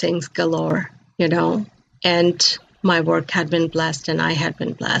blessings galore, and my work had been blessed and I had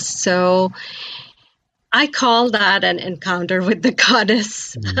been blessed. So I call that an encounter with the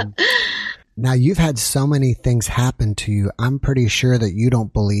goddess. Now, you've had so many things happen to you. I'm pretty sure that you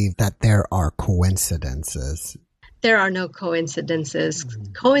don't believe that there are coincidences. There are no coincidences.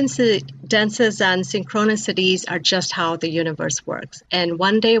 Coincidences and synchronicities are just how the universe works. And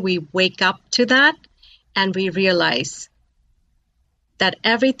one day we wake up to that and we realize that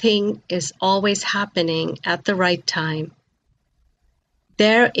everything is always happening at the right time.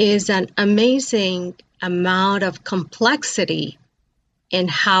 There is an amazing amount of complexity in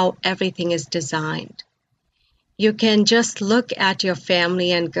how everything is designed. You can just look at your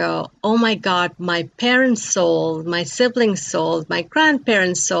family and go, "Oh my God, my parents' soul, my siblings' souls, my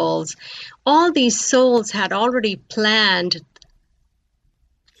grandparents' souls, all these souls had already planned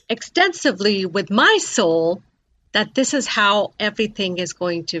extensively with my soul that this is how everything is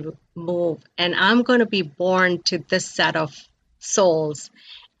going to move. And I'm going to be born to this set of souls."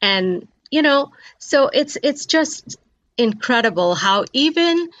 And, so it's just incredible how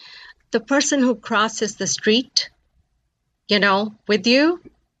even the person who crosses the street, with you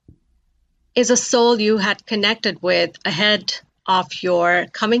is a soul you had connected with ahead of your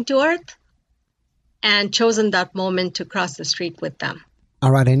coming to Earth and chosen that moment to cross the street with them.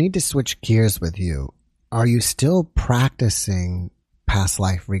 All right, I need to switch gears with you. Are you still practicing past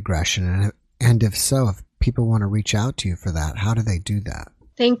life regression? And if so, if people want to reach out to you for that, how do they do that?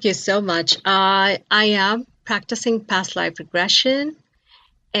 Thank you so much. I am practicing past life regression,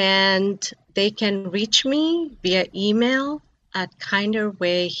 and they can reach me via email at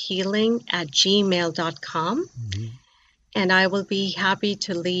kinderwayhealing@gmail.com. And I will be happy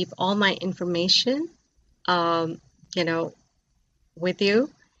to leave all my information, with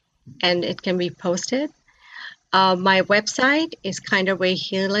you, and it can be posted. My website is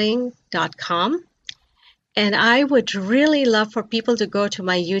kinderwayhealing.com. And I would really love for people to go to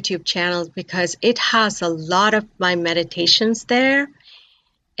my YouTube channel because it has a lot of my meditations there,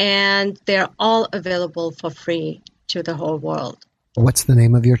 and they're all available for free to the whole world. What's the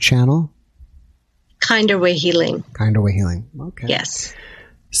name of your channel? Kinder Way Healing. Kinder Way Healing. Okay. Yes.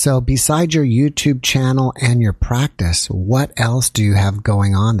 So besides your YouTube channel and your practice, what else do you have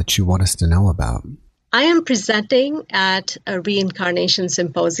going on that you want us to know about? I am presenting at a reincarnation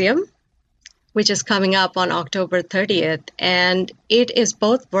symposium, which is coming up on October 30th. And it is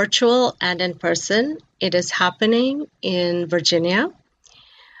both virtual and in person. It is happening in Virginia.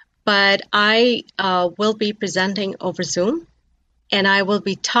 But I will be presenting over Zoom. And I will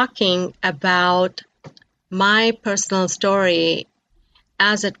be talking about my personal story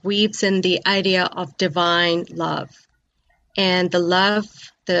as it weaves in the idea of divine love. And the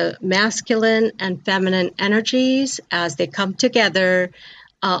masculine and feminine energies as they come together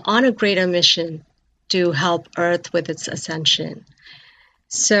on a greater mission to help Earth with its ascension.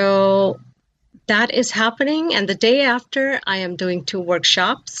 So that is happening. And the day after, I am doing 2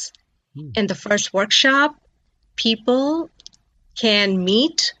 workshops. In the first workshop, people can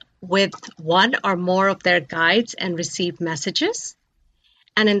meet with one or more of their guides and receive messages.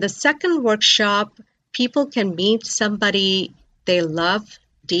 And in the second workshop, people can meet somebody they love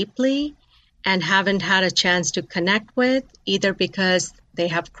deeply and haven't had a chance to connect with, either because they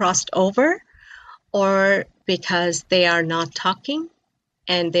have crossed over or because they are not talking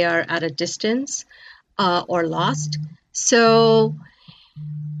and they are at a distance or lost. So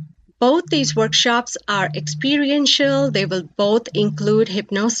both these workshops are experiential. They will both include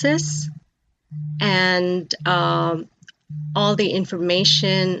hypnosis, and all the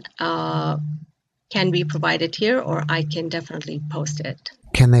information can be provided here, or I can definitely post it.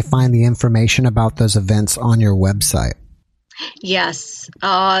 Can they find the information about those events on your website? Yes,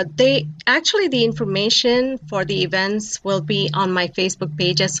 the information for the events will be on my Facebook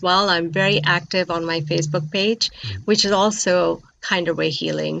page as well. I'm very active on my Facebook page, which is also Kinder Way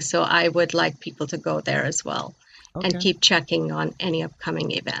Healing. So I would like people to go there as well and keep checking on any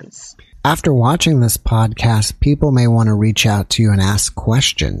upcoming events. After watching this podcast, people may want to reach out to you and ask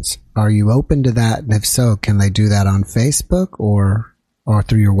questions. Are you open to that? And if so, can they do that on Facebook or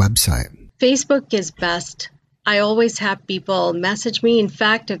through your website? Facebook is best. I always have people message me. In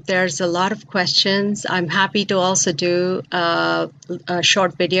fact, if there's a lot of questions, I'm happy to also do a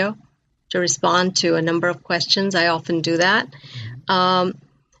short video to respond to a number of questions. I often do that.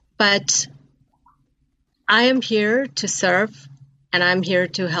 But I am here to serve, and I'm here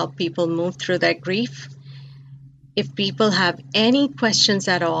to help people move through their grief. If people have any questions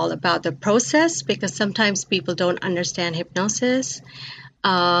at all about the process, because sometimes people don't understand hypnosis,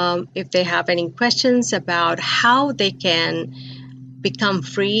 if they have any questions about how they can become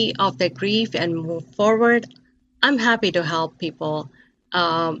free of their grief and move forward, I'm happy to help people,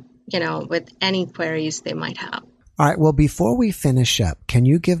 with any queries they might have. All right. Well, before we finish up, can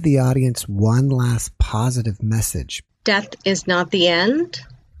you give the audience one last positive message? Death is not the end.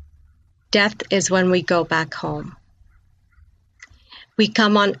 Death is when we go back home. We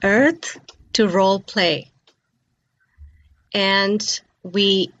come on earth to role play. And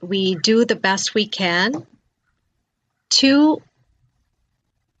we do the best we can to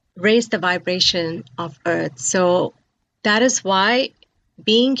raise the vibration of earth. So that is why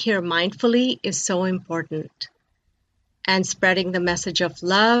being here mindfully is so important, and spreading the message of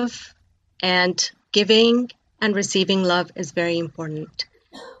love and giving and receiving love is very important.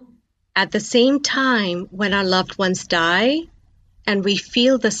 At the same time, when our loved ones die and we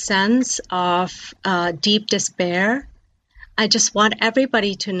feel the sense of deep despair, I just want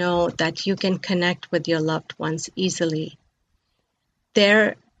everybody to know that you can connect with your loved ones easily.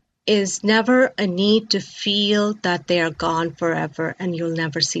 There is never a need to feel that they are gone forever and you'll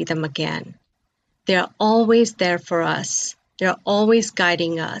never see them again. They're always there for us. They're always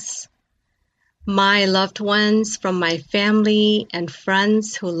guiding us. My loved ones from my family and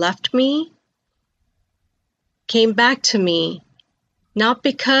friends who left me came back to me, not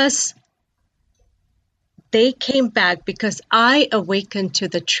because they came back, because I awakened to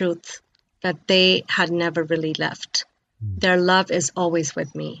the truth that they had never really left. Their love is always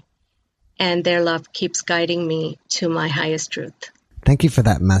with me, and their love keeps guiding me to my highest truth. Thank you for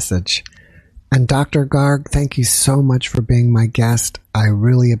that message. And Dr. Garg, thank you so much for being my guest. I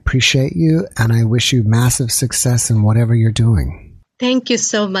really appreciate you, and I wish you massive success in whatever you're doing. Thank you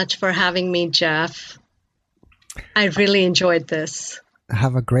so much for having me, Jeff. I really enjoyed this.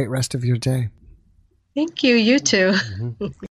 Have a great rest of your day. Thank you. You too.